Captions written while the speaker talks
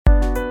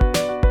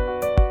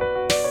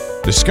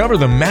Discover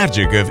the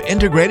magic of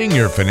integrating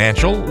your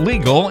financial,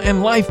 legal,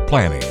 and life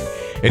planning.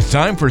 It's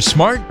time for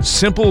Smart,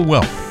 Simple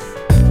Wealth.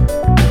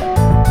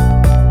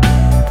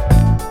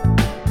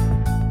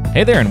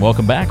 Hey there, and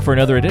welcome back for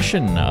another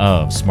edition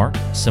of Smart,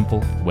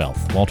 Simple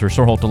Wealth. Walter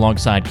Sorholt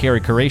alongside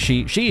Carrie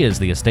Qureshi. She is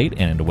the estate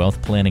and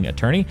wealth planning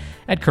attorney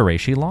at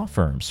Qureshi Law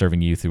Firm,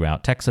 serving you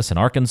throughout Texas and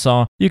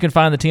Arkansas. You can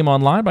find the team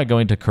online by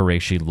going to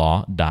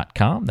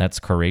QureshiLaw.com. That's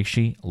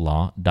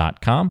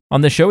QureshiLaw.com.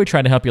 On this show, we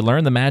try to help you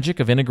learn the magic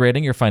of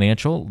integrating your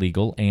financial,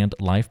 legal, and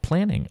life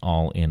planning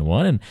all in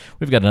one. And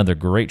we've got another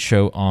great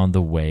show on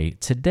the way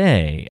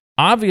today.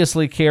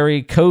 Obviously,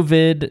 Carrie,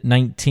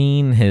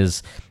 COVID-19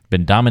 has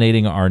been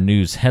dominating our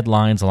news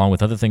headlines along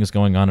with other things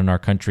going on in our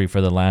country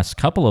for the last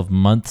couple of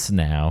months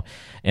now.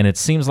 And it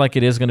seems like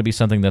it is going to be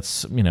something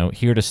that's,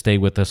 here to stay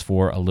with us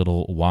for a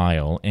little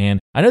while. And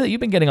I know that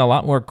you've been getting a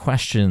lot more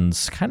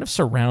questions kind of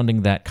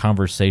surrounding that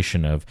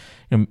conversation of,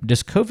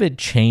 does COVID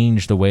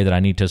change the way that I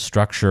need to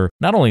structure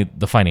not only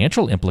the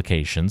financial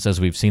implications, as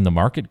we've seen the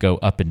market go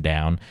up and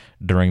down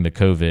during the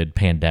COVID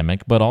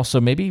pandemic, but also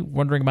maybe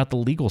wondering about the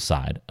legal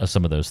side of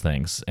some of those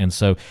things. And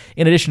so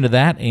in addition to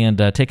that, and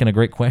taking a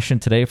great question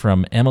today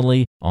from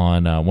Emily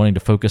on wanting to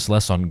focus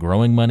less on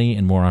growing money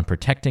and more on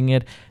protecting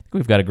it, I think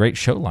we've got a great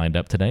show lined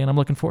up today, and I'm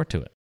looking forward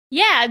to it.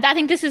 Yeah, I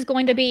think this is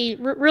going to be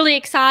really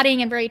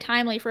exciting and very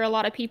timely for a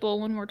lot of people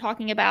when we're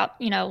talking about,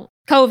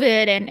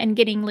 COVID and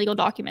getting legal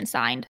documents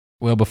signed.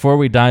 Well, before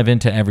we dive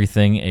into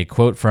everything, a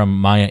quote from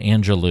Maya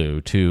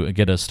Angelou to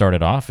get us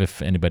started off.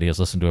 If anybody has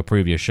listened to a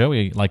previous show,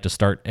 we like to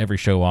start every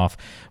show off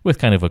with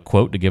kind of a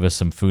quote to give us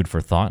some food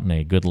for thought and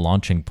a good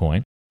launching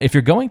point. If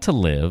you're going to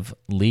live,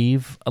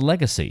 leave a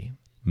legacy.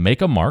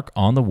 Make a mark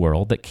on the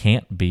world that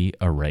can't be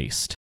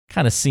erased.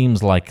 Kind of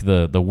seems like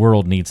the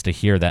world needs to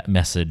hear that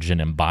message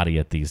and embody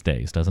it these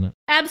days, doesn't it?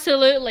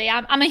 Absolutely.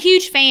 I'm a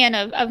huge fan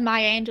of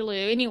Maya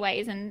Angelou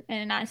anyways,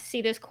 and I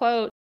see this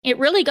quote. It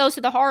really goes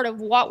to the heart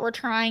of what we're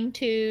trying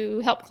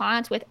to help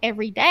clients with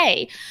every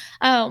day,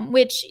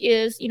 which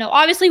is,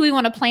 obviously we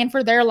want to plan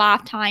for their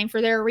lifetime, for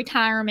their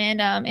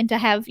retirement, and to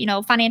have,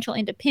 financial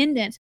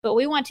independence, but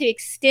we want to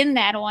extend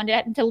that on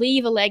to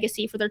leave a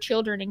legacy for their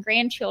children and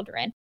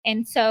grandchildren.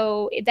 And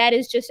so that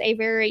is just a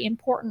very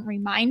important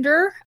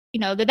reminder,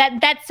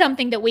 that's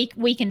something that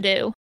we can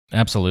do.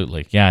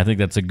 Absolutely. Yeah, I think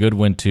that's a good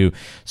one to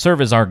serve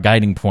as our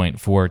guiding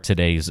point for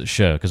today's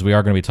show, because we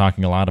are going to be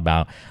talking a lot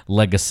about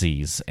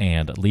legacies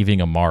and leaving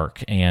a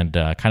mark and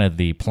kind of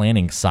the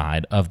planning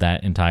side of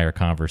that entire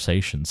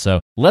conversation.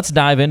 So let's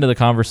dive into the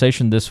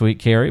conversation this week,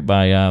 Carrie,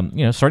 by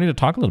starting to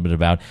talk a little bit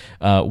about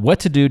what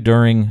to do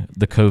during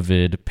the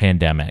COVID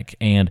pandemic,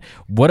 and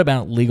what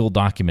about legal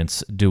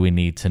documents do we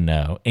need to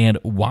know, and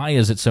why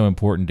is it so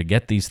important to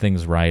get these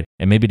things right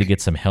and maybe to get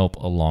some help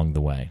along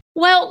the way?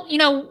 Well,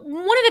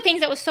 one of the things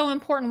that was so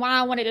important why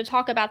I wanted to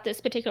talk about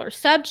this particular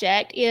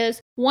subject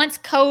is once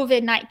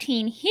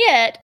COVID-19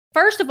 hit,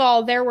 first of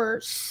all, there were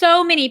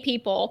so many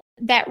people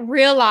that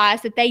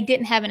realized that they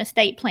didn't have an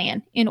estate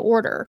plan in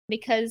order,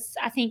 because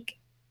I think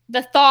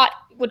the thought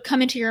would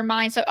come into your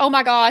mind. So, oh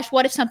my gosh,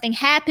 what if something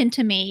happened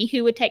to me?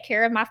 Who would take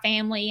care of my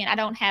family? And I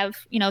don't have,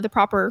 the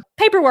proper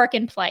paperwork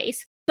in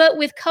place. But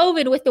with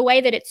COVID, with the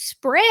way that it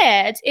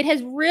spreads, it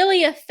has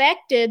really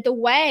affected the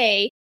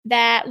way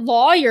that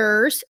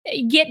lawyers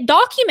get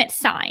documents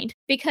signed,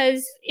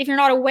 because if you're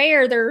not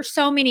aware, there are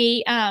so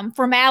many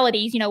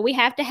formalities. We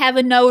have to have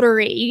a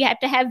notary, you have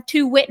to have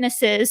two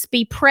witnesses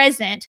be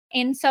present.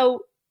 And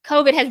so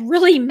COVID has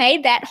really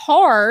made that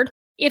hard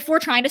if we're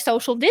trying to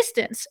social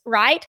distance,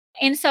 right?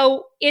 And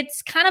so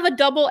it's kind of a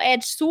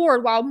double-edged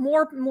sword. While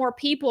more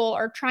people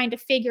are trying to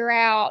figure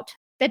out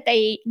that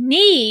they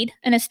need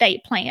an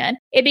estate plan,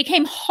 it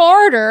became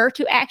harder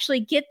to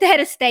actually get that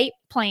estate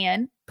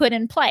plan put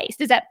in place.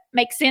 Does that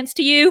make sense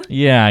to you?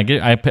 Yeah,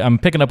 I'm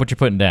picking up what you're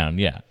putting down.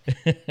 Yeah.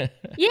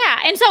 Yeah.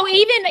 And so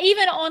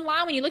even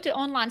online, when you looked at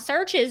online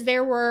searches,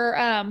 there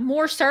were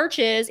more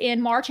searches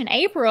in March and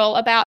April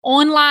about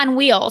online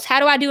wills. How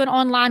do I do an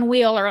online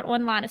will or an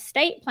online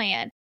estate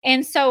plan?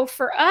 And so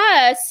for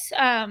us,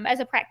 as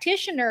a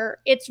practitioner,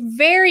 it's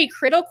very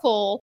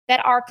critical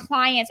that our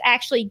clients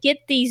actually get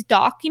these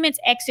documents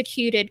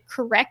executed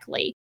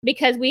correctly,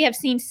 because we have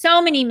seen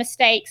so many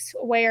mistakes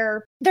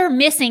where they're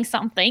missing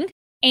something.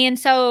 And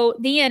so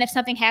then if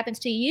something happens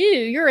to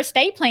you, your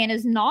estate plan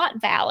is not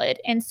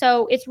valid. And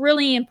so it's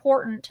really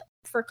important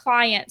for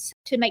clients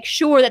to make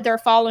sure that they're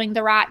following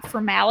the right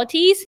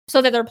formalities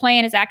so that their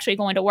plan is actually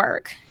going to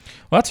work.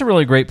 Well, that's a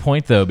really great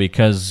point, though,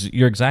 because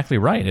you're exactly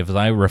right. If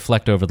I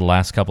reflect over the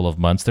last couple of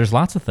months, there's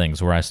lots of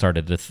things where I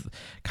started to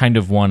kind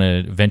of want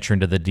to venture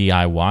into the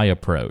DIY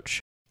approach.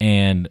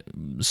 And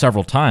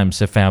several times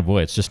have found,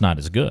 boy, it's just not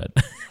as good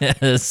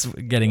as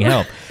getting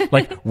help.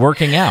 Like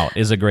working out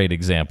is a great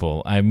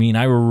example. I mean,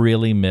 I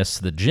really miss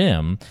the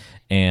gym.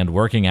 and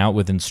working out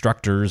with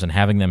instructors and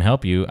having them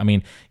help you. I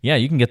mean, yeah,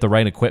 you can get the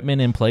right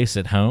equipment in place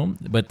at home,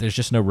 but there's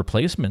just no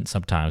replacement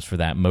sometimes for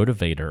that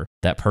motivator,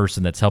 that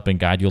person that's helping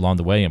guide you along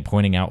the way and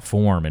pointing out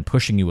form and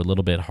pushing you a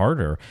little bit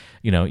harder.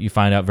 You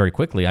find out very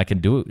quickly, I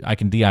can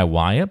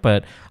DIY it,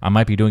 but I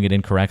might be doing it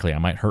incorrectly. I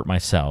might hurt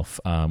myself,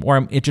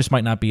 or it just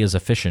might not be as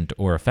efficient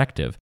or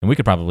effective. And we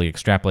could probably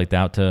extrapolate that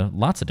out to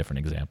lots of different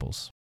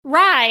examples.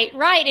 Right.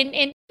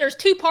 And there's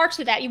two parts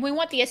to that. We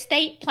want the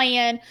estate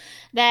plan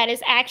that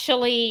is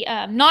actually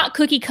not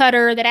cookie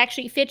cutter, that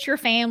actually fits your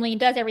family and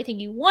does everything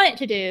you want it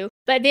to do.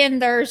 But then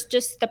there's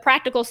just the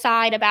practical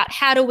side about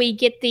how do we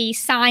get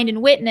these signed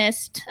and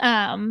witnessed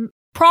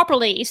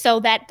properly so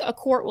that a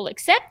court will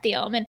accept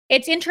them. And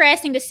it's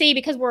interesting to see,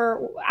 because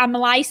I'm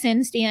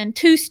licensed in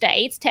 2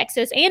 states,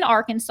 Texas and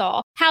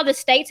Arkansas, how the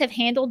states have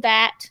handled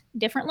that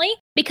differently.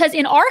 Because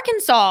in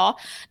Arkansas,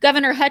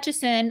 Governor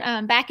Hutchinson,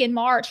 back in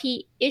March,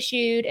 he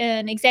issued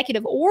an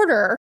executive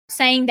order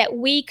saying that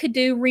we could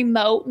do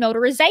remote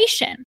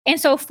notarization. And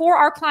so for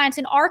our clients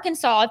in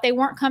Arkansas, if they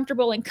weren't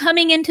comfortable in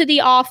coming into the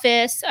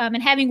office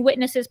and having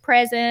witnesses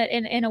present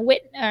and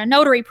a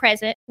notary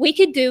present, we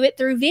could do it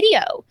through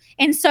video.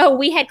 And so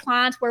we had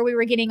clients where we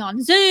were getting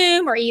on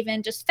Zoom or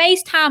even just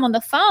FaceTime on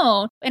the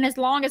phone. And as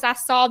long as I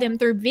saw them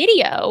through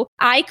video,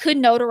 I could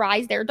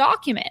notarize their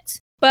documents.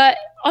 But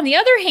on the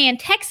other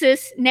hand,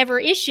 Texas never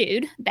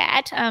issued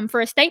that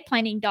for estate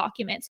planning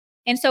documents.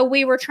 And so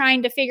we were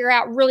trying to figure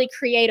out really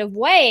creative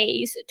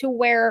ways to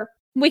where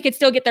we could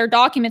still get their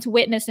documents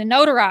witnessed and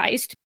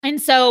notarized. And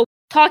so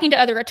talking to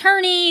other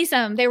attorneys,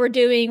 they were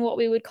doing what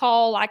we would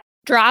call like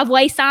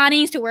driveway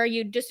signings, to where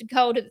you just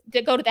go to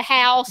the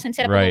house and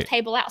set up a little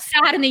table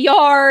outside in the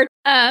yard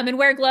and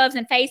wear gloves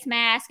and face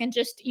masks and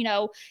just,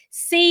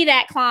 see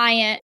that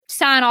client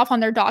sign off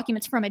on their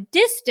documents from a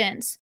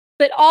distance.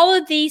 But all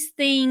of these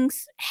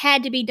things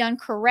had to be done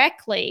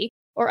correctly,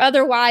 or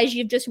otherwise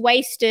you've just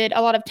wasted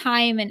a lot of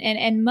time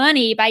and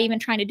money by even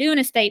trying to do an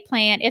estate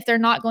plan if they're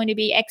not going to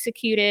be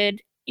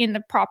executed in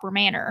the proper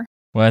manner.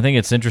 Well, I think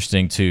it's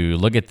interesting to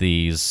look at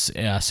these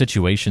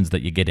situations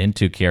that you get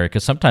into, Carrie,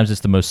 because sometimes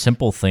it's the most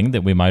simple thing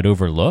that we might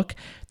overlook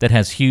that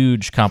has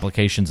huge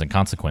complications and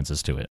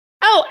consequences to it.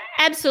 Oh,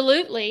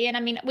 absolutely. And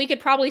I mean, we could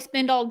probably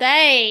spend all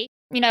day,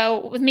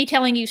 with me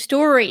telling you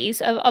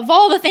stories of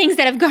all the things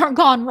that have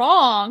gone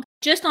wrong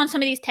just on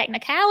some of these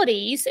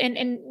technicalities.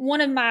 And one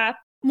of my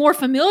more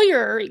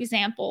familiar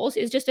examples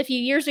is just a few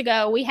years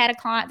ago, we had a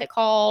client that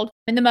called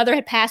and the mother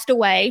had passed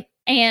away.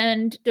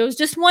 And there was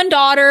just one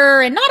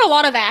daughter and not a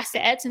lot of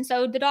assets. And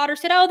so the daughter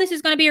said, oh, this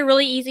is going to be a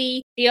really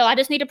easy deal. I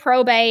just need to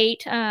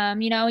probate,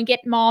 and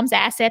get mom's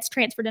assets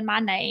transferred in my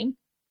name.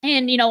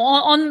 And,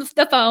 on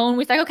the phone, we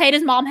was like, okay,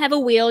 does mom have a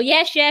will?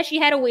 Yes, she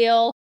had a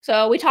will.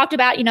 So we talked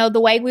about,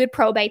 the way we would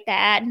probate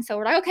that. And so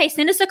we're like, okay,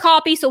 send us a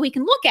copy so we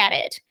can look at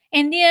it.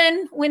 And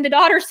then when the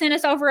daughter sent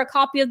us over a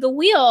copy of the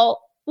will,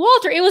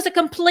 Walter, it was a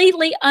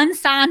completely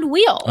unsigned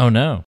will. Oh,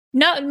 no.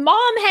 No,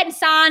 mom hadn't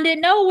signed it,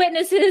 no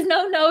witnesses,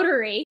 no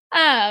notary.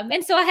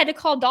 And so I had to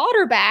call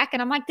daughter back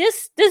and I'm like,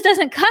 this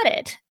doesn't cut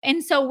it.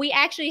 And so we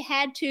actually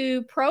had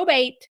to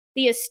probate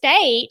the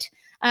estate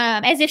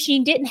as if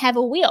she didn't have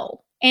a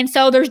will. And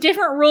so there's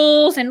different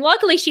rules. And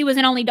luckily she was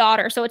an only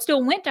daughter, so it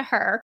still went to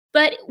her.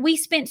 But we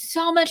spent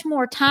so much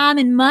more time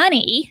and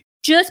money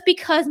just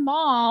because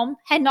mom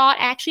had not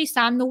actually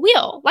signed the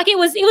will. Like it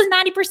was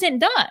 90%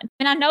 done.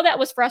 And I know that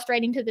was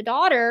frustrating to the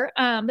daughter,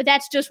 but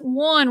that's just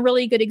one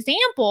really good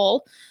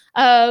example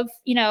of,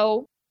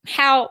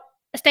 how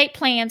estate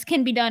plans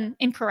can be done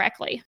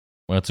incorrectly.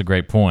 Well, that's a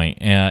great point.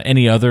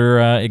 Any other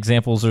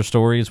examples or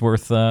stories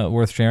worth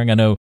sharing? I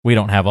know we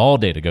don't have all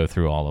day to go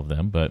through all of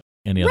them, but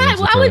any other? Right.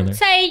 Well, I would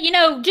say,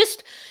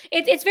 just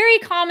it's very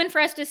common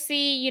for us to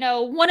see,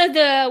 one of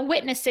the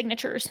witness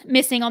signatures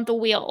missing on the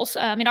wills.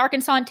 In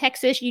Arkansas and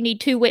Texas, you need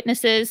 2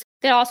 witnesses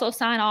that also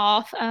sign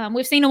off.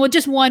 We've seen them with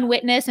just one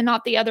witness and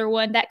not the other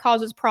one. That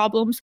causes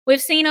problems. We've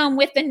seen them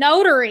with the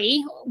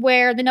notary,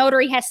 where the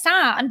notary has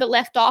signed but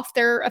left off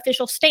their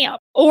official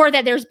stamp, or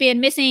that there's been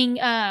missing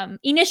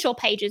initial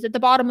pages at the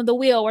bottom of the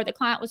will where the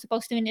client was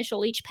supposed to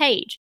initial each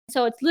page.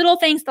 So it's little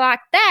things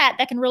like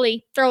that can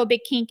really throw a big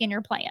kink in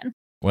your plan.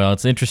 Well,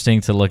 it's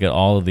interesting to look at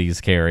all of these,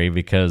 Carrie,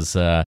 because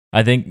I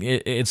think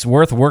it's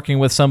worth working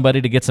with somebody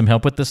to get some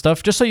help with this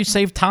stuff, just so you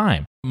save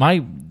time.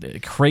 My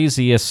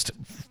craziest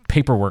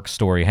paperwork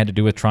story had to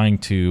do with trying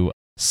to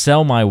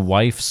sell my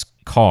wife's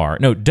car.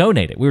 No,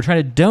 donate it. We were trying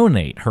to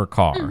donate her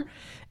car. Mm-hmm.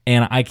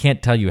 And I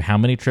can't tell you how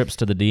many trips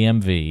to the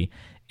DMV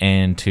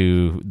and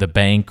to the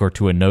bank or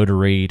to a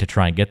notary to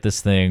try and get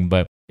this thing,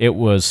 but it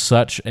was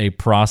such a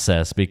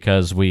process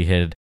because we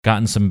had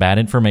gotten some bad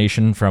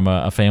information from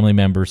a family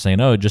member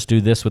saying, oh, just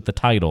do this with the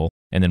title.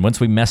 And then once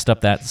we messed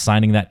up that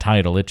signing that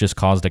title, it just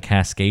caused a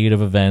cascade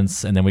of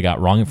events. And then we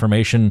got wrong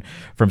information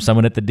from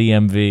someone at the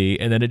DMV.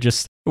 And then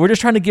we're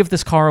just trying to give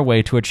this car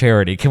away to a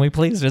charity. Can we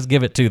please just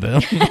give it to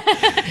them?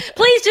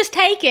 Please just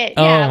take it.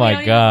 Oh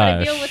my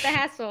gosh. Deal with the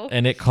hassle.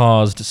 And it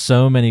caused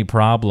so many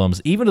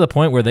problems, even to the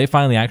point where they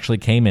finally actually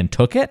came and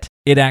took it.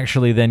 It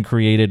actually then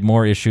created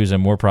more issues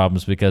and more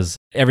problems because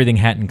everything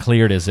hadn't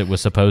cleared as it was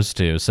supposed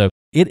to. So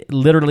It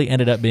literally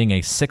ended up being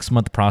a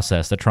 6-month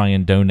process to try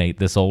and donate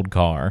this old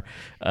car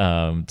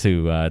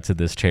to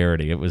this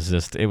charity. It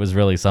was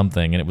really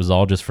something, and it was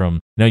all just from,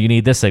 no, you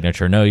need this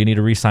signature. No, you need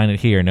to re-sign it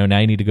here. No, now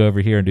you need to go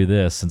over here and do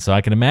this. And so I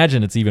can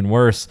imagine it's even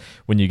worse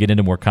when you get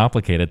into more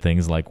complicated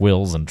things like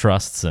wills and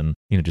trusts and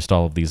just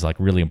all of these like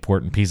really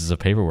important pieces of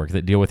paperwork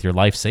that deal with your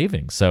life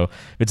savings. So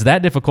if it's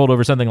that difficult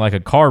over something like a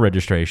car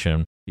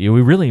registration, we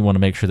really want to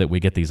make sure that we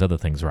get these other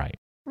things right.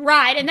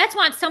 Right. And that's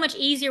why it's so much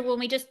easier when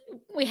we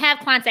have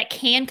clients that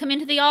can come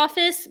into the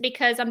office,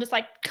 because I'm just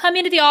like, come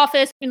into the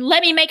office and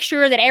let me make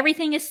sure that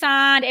everything is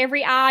signed,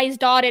 every I is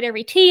dotted,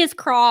 every T is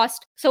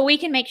crossed, so we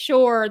can make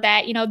sure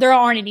that, there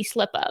aren't any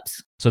slip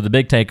ups. So the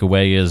big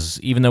takeaway is,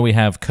 even though we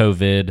have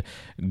COVID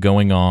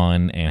going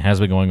on and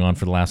has been going on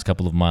for the last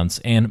couple of months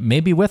and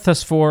maybe with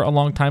us for a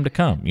long time to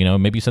come,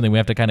 maybe something we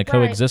have to kind of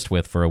coexist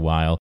with for a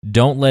while,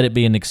 don't let it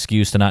be an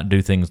excuse to not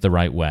do things the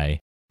right way.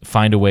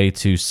 Find a way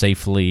to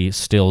safely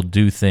still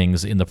do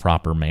things in the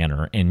proper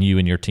manner, and you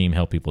and your team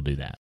help people do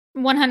that.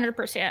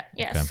 100%,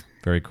 yes. Okay,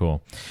 very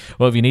cool.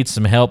 Well, if you need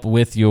some help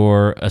with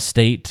your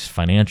estate,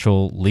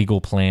 financial, legal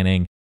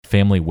planning,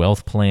 family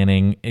wealth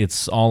planning,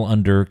 it's all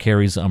under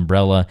Carrie's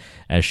umbrella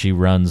as she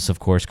runs, of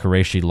course,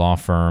 Qureshi Law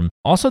Firm.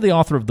 Also the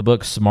author of the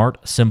book Smart,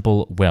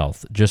 Simple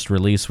Wealth, just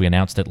released. We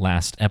announced it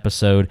last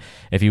episode.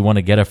 If you want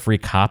to get a free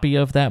copy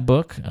of that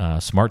book,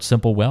 Smart,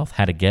 Simple Wealth,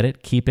 how to get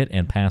it, keep it,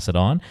 and pass it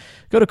on,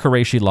 go to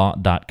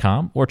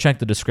QureshiLaw.com or check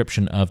the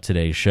description of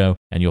today's show,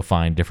 and you'll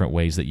find different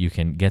ways that you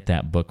can get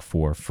that book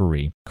for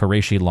free.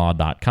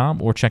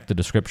 QureshiLaw.com or check the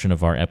description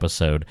of our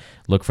episode.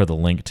 Look for the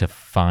link to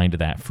find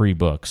that free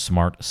book,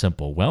 Smart,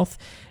 Simple Wealth,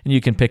 and you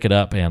can pick it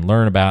up and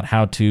learn about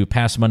how to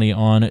pass money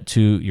on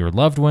to your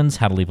loved ones,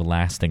 how to leave a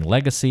lasting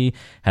legacy,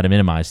 how to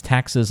minimize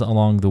taxes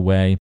along the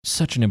way.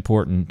 Such an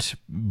important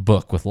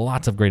book with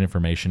lots of great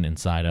information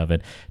inside of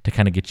it to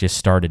kind of get you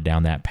started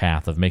down that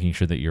path of making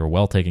sure that you're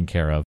well taken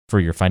care of for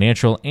your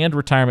financial and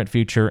retirement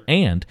future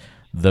and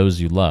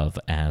those you love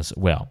as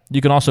well.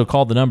 You can also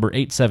call the number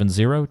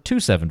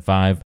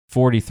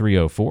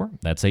 870-275-4304.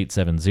 That's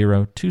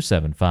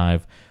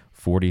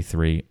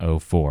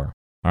 870-275-4304.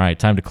 All right,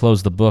 time to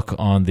close the book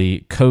on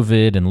the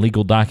COVID and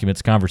legal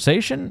documents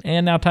conversation,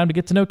 and now time to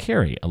get to know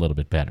Carrie a little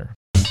bit better.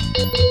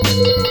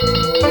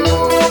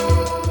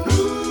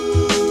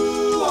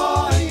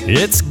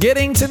 It's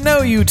getting to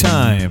know you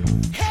time.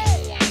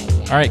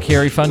 All right,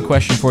 Carrie, fun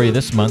question for you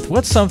this month.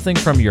 What's something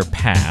from your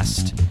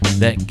past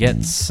that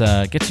gets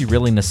you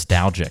really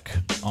nostalgic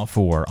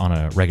for on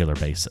a regular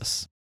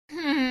basis?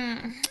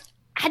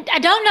 I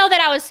don't know that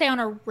I would say on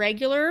a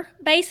regular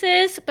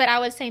basis, but I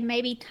would say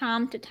maybe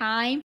time to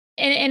time.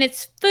 And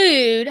it's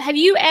food. Have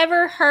you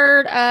ever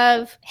heard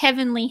of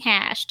Heavenly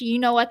Hash? Do you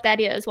know what that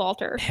is,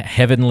 Walter?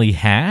 Heavenly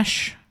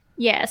Hash?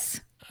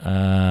 Yes.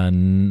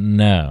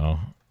 No.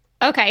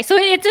 Okay, so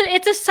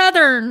it's a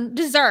southern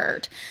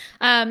dessert,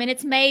 and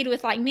it's made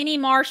with like mini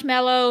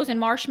marshmallows and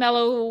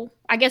marshmallow,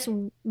 I guess,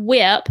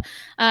 whip,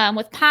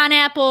 with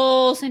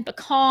pineapples and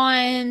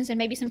pecans and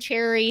maybe some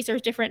cherries.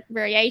 There's different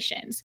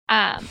variations,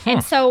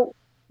 and so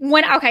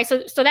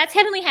so that's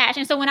Heavenly Hash.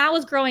 And so when I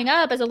was growing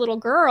up as a little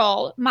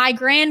girl, my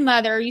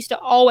grandmother used to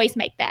always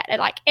make that at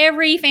like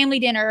every family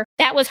dinner.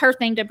 That was her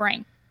thing to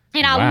bring,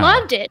 and I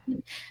loved it.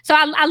 So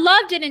I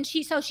loved it, and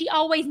she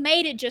always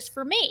made it just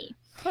for me.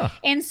 Huh.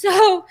 And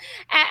so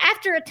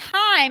after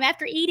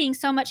eating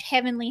so much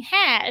Heavenly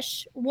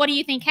Hash, what do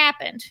you think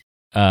happened?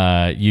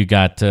 You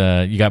got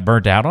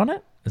burnt out on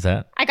it? Is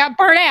that? I got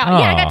burnt out. Oh.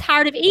 Yeah, I got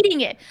tired of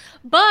eating it.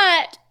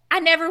 But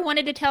I never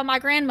wanted to tell my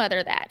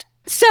grandmother that.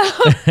 So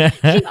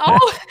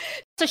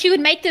she would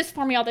make this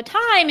for me all the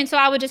time, and so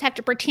I would just have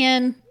to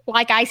pretend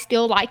like I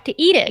still like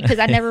to eat it because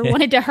I never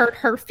wanted to hurt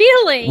her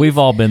feelings. We've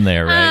all been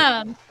there,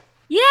 right?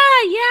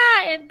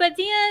 Yeah. But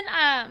then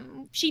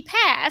she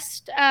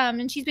passed,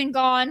 and she's been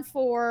gone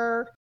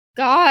for,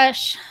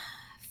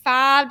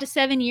 5 to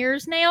 7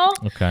 years now.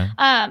 Okay.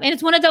 And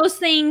it's one of those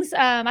things,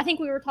 I think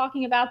we were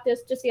talking about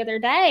this just the other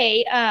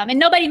day, and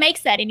nobody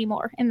makes that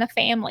anymore in the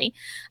family.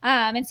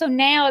 And so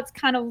now it's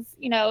kind of,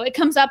 it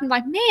comes up and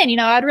like, man,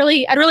 I'd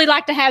really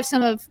like to have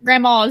some of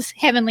Grandma's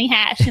Heavenly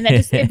Hash. And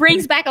that it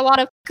brings back a lot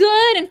of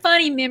good and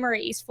funny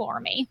memories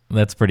for me.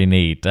 That's pretty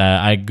neat.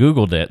 I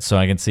Googled it so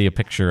I can see a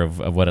picture of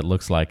what it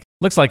looks like.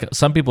 Looks like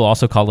some people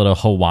also call it a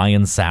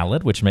Hawaiian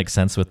salad, which makes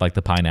sense with like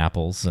the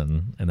pineapples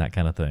and that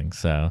kind of thing.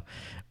 So,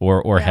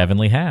 or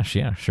Heavenly Hash.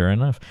 Yeah, sure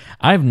enough.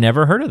 I've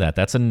never heard of that.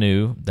 That's a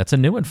new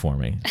one for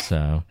me.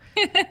 So,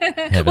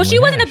 well, she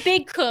wasn't a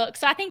big cook,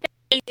 so I think that's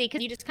easy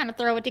because you just kind of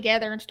throw it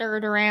together and stir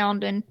it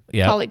around and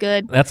call it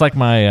good. That's like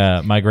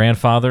my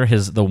grandfather.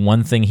 The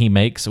one thing he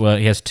makes. Well,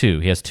 he has two.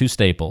 He has two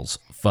staples: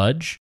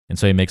 fudge. And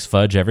so he makes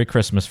fudge every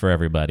Christmas for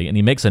everybody. And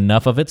he makes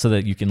enough of it so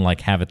that you can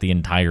like have it the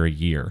entire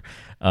year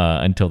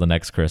until the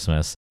next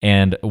Christmas.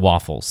 And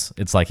waffles.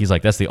 It's like, he's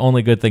like, that's the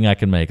only good thing I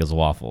can make is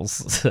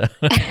waffles.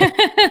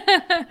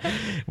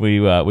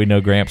 We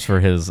know Gramps for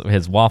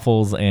his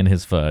waffles and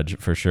his fudge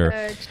for sure.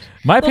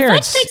 My Well,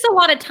 parents fudge takes a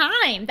lot of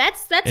time.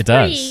 That's It pretty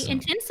does.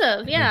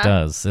 intensive. Yeah. It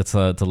does. It's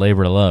a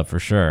labor of love for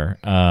sure.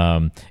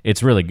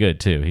 It's really good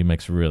too. He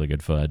makes really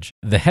good fudge.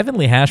 The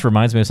Heavenly Hash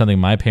reminds me of something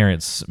my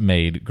parents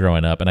made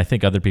growing up, and I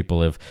think other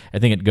people have. I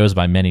think it goes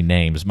by many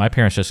names. My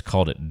parents just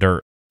called it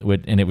dirt.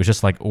 And it was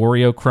just like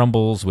Oreo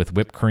crumbles with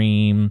whipped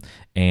cream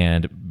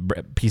and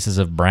pieces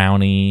of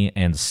brownie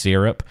and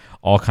syrup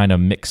all kind of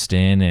mixed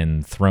in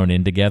and thrown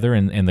in together.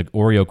 And the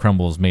Oreo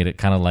crumbles made it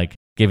kind of like,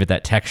 gave it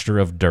that texture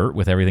of dirt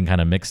with everything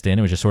kind of mixed in.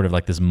 It was just sort of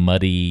like this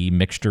muddy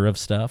mixture of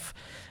stuff.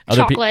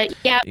 Chocolate,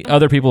 yeah.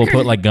 Other people will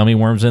put like gummy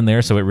worms in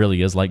there, so it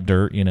really is like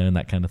dirt, and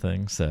that kind of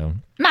thing. So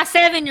my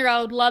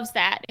 7-year-old loves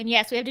that, and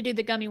yes, we have to do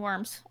the gummy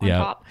worms on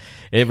top.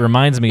 It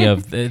reminds me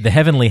of the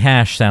Heavenly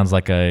Hash. Sounds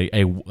like a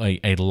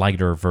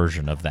lighter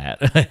version of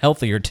that,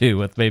 healthier too,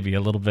 with maybe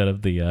a little bit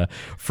of the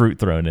fruit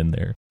thrown in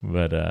there.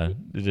 But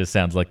it just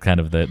sounds like kind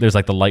of there's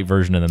like the light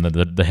version and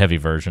then the heavy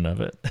version of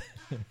it.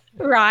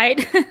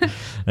 Right.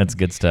 That's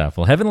good stuff.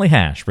 Well, Heavenly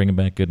Hash, bringing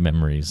back good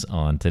memories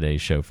on today's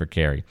show for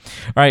Carrie.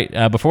 All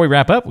right, before we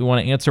wrap up, we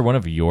want to answer one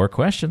of your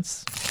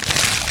questions.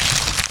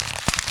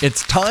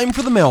 It's time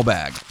for the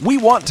mailbag. We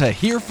want to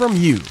hear from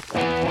you.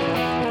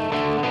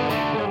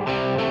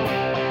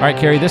 All right,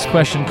 Carrie, this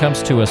question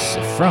comes to us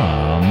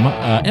from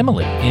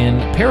Emily in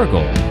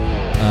Paragould.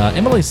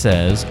 Emily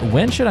says,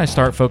 when should I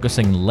start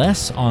focusing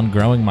less on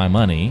growing my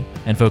money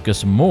and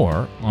focus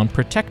more on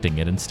protecting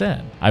it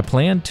instead? I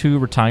plan to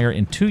retire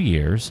in 2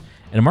 years,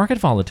 and market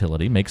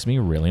volatility makes me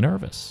really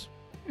nervous.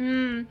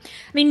 I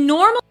mean,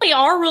 normally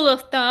our rule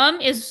of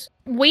thumb is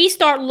we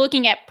start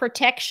looking at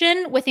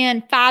protection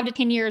within 5 to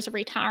 10 years of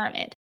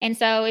retirement. And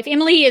so if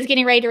Emily is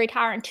getting ready to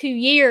retire in 2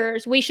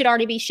 years, we should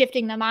already be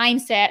shifting the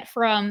mindset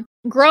from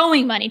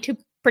growing money to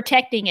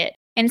protecting it.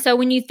 And so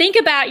when you think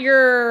about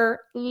your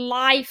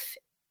life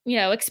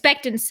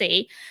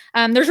expectancy,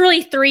 there's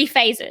really 3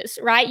 phases,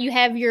 right? You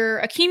have your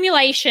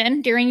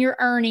accumulation during your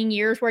earning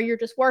years where you're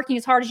just working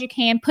as hard as you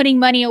can, putting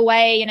money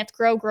away, and it's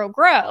grow, grow,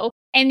 grow.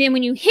 And then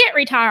when you hit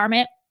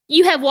retirement,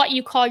 you have what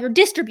you call your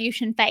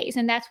distribution phase.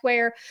 And that's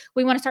where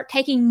we want to start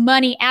taking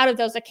money out of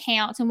those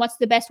accounts. And what's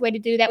the best way to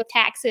do that with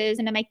taxes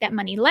and to make that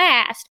money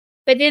last?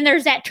 But then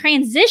there's that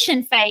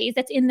transition phase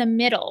that's in the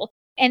middle.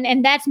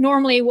 And that's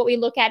normally what we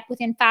look at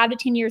within 5 to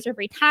 10 years of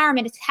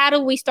retirement. It's how do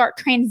we start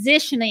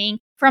transitioning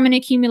from an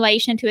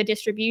accumulation to a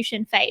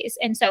distribution phase?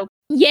 And so,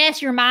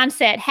 yes, your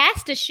mindset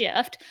has to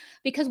shift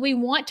because we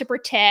want to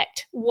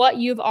protect what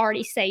you've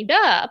already saved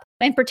up.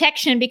 And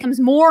protection becomes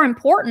more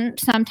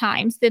important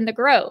sometimes than the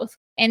growth.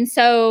 And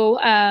so,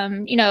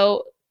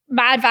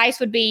 my advice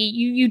would be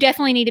you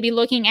definitely need to be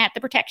looking at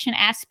the protection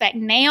aspect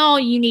now.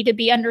 You need to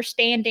be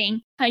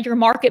understanding your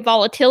market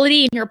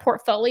volatility in your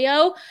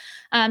portfolio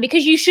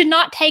because you should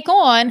not take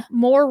on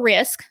more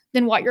risk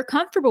than what you're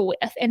comfortable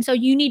with. And so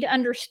you need to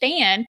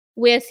understand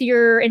with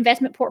your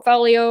investment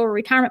portfolio or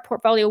retirement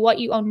portfolio what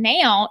you own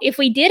now. If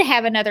we did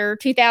have another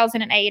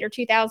 2008 or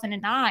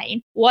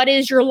 2009, what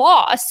is your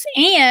loss?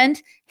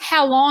 And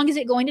how long is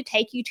it going to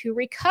take you to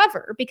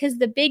recover? Because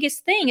the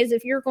biggest thing is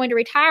if you're going to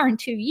retire in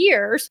 2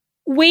 years,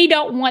 we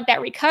don't want that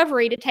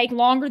recovery to take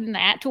longer than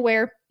that to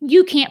where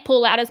you can't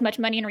pull out as much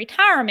money in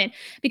retirement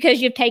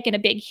because you've taken a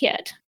big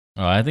hit.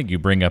 Oh, I think you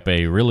bring up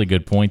a really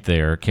good point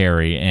there,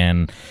 Carrie.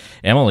 And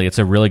Emily, it's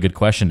a really good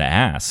question to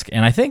ask.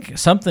 And I think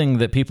something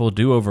that people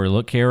do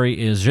overlook,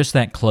 Carrie, is just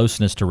that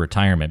closeness to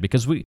retirement,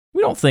 because we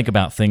don't think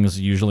about things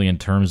usually in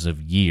terms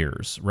of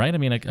years, right? I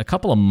mean, a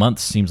couple of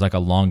months seems like a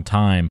long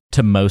time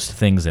to most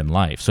things in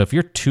life. So if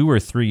you're 2 or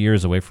 3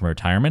 years away from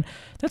retirement,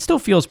 that still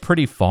feels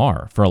pretty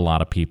far for a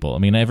lot of people. I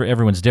mean,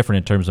 everyone's different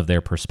in terms of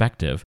their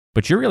perspective,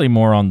 but you're really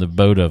more on the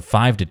boat of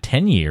 5 to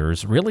 10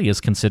 years really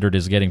is considered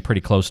as getting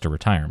pretty close to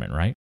retirement,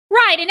 right?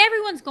 Right. And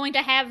everyone's going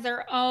to have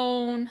their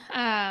own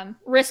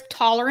risk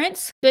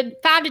tolerance. But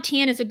 5 to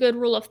 10 is a good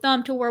rule of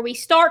thumb to where we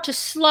start to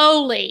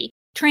slowly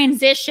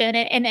transition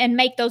and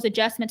make those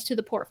adjustments to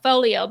the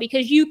portfolio,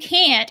 because you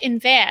can't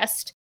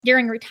invest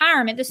during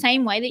retirement the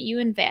same way that you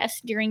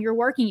invest during your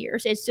working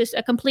years. It's just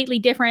a completely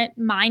different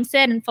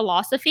mindset and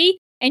philosophy.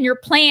 And your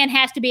plan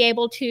has to be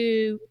able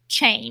to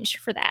change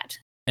for that.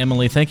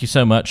 Emily, thank you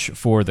so much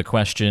for the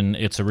question.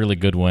 It's a really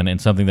good one and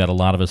something that a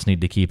lot of us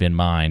need to keep in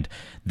mind.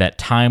 That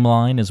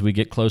timeline as we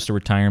get close to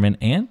retirement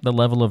and the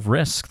level of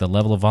risk, the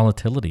level of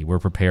volatility we're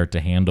prepared to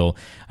handle.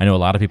 I know a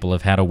lot of people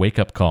have had a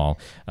wake-up call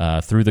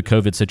through the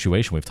COVID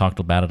situation. We've talked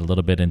about it a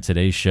little bit in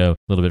today's show, a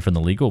little bit from the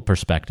legal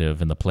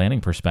perspective and the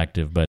planning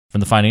perspective, but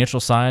from the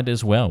financial side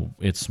as well.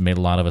 It's made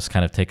a lot of us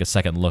kind of take a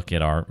second look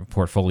at our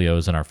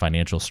portfolios and our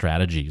financial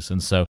strategies.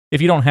 And so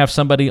if you don't have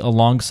somebody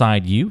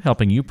alongside you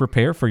helping you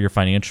prepare for your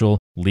financial,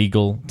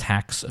 legal,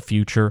 tax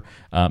future,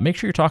 make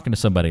sure you're talking to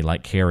somebody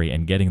like Carrie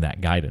and getting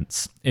that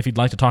guidance. If you'd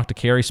like to talk to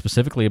Carrie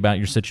specifically about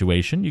your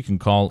situation, you can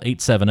call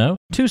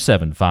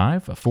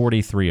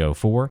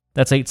 870-275-4304.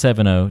 That's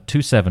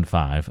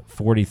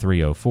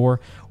 870-275-4304.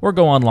 Or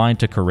go online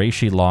to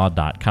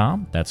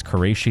QureshiLaw.com. That's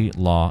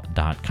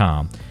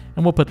QureshiLaw.com.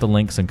 And we'll put the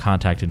links and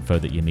contact info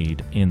that you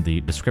need in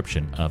the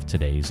description of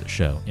today's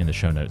show, in the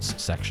show notes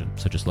section.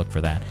 So just look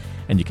for that,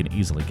 and you can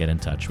easily get in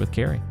touch with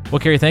Carrie. Well,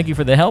 Carrie, thank you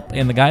for the help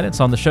and the guidance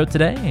on the show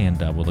today, and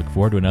we'll look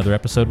forward to another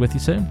episode with you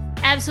soon.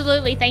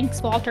 Absolutely.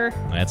 Thanks, Walter.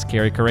 That's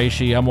Carrie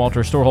Qureshi. I'm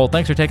Walter Storholt.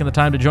 Thanks for taking the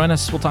time to join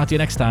us. We'll talk to you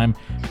next time,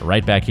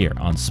 right back here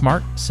on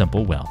Smart,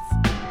 Simple Wealth.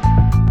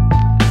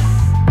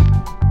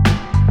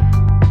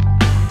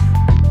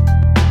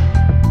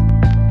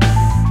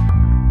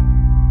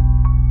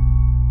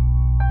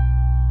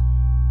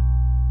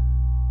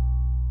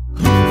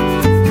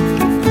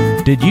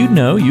 Did you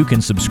know you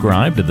can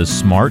subscribe to the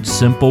Smart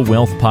Simple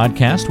Wealth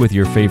podcast with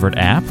your favorite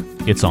app?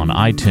 It's on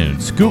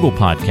iTunes, Google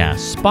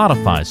Podcasts,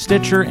 Spotify,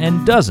 Stitcher,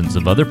 and dozens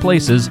of other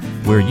places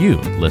where you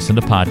listen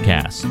to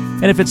podcasts.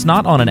 And if it's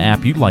not on an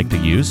app you'd like to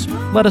use,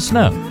 let us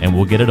know and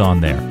we'll get it on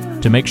there.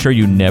 To make sure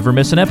you never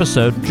miss an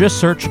episode, just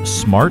search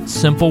Smart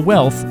Simple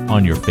Wealth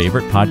on your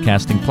favorite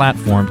podcasting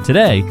platform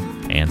today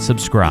and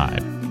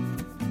subscribe.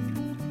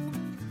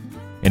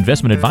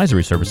 Investment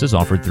advisory services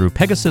offered through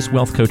Pegasus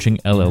Wealth Coaching,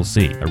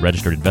 LLC, a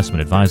registered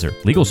investment advisor.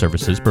 Legal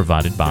services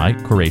provided by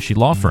Qureshi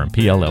Law Firm,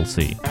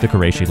 PLLC. The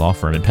Qureshi Law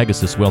Firm and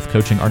Pegasus Wealth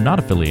Coaching are not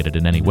affiliated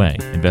in any way.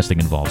 Investing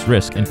involves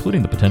risk,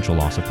 including the potential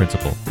loss of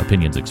principal.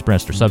 Opinions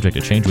expressed are subject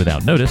to change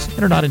without notice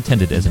and are not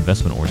intended as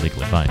investment or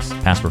legal advice.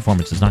 Past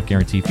performance does not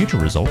guarantee future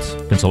results.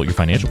 Consult your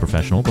financial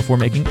professional before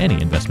making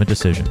any investment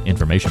decision.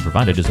 Information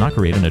provided does not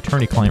create an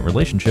attorney-client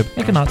relationship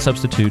and cannot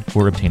substitute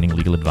for obtaining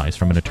legal advice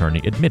from an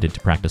attorney admitted to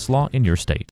practice law in your state.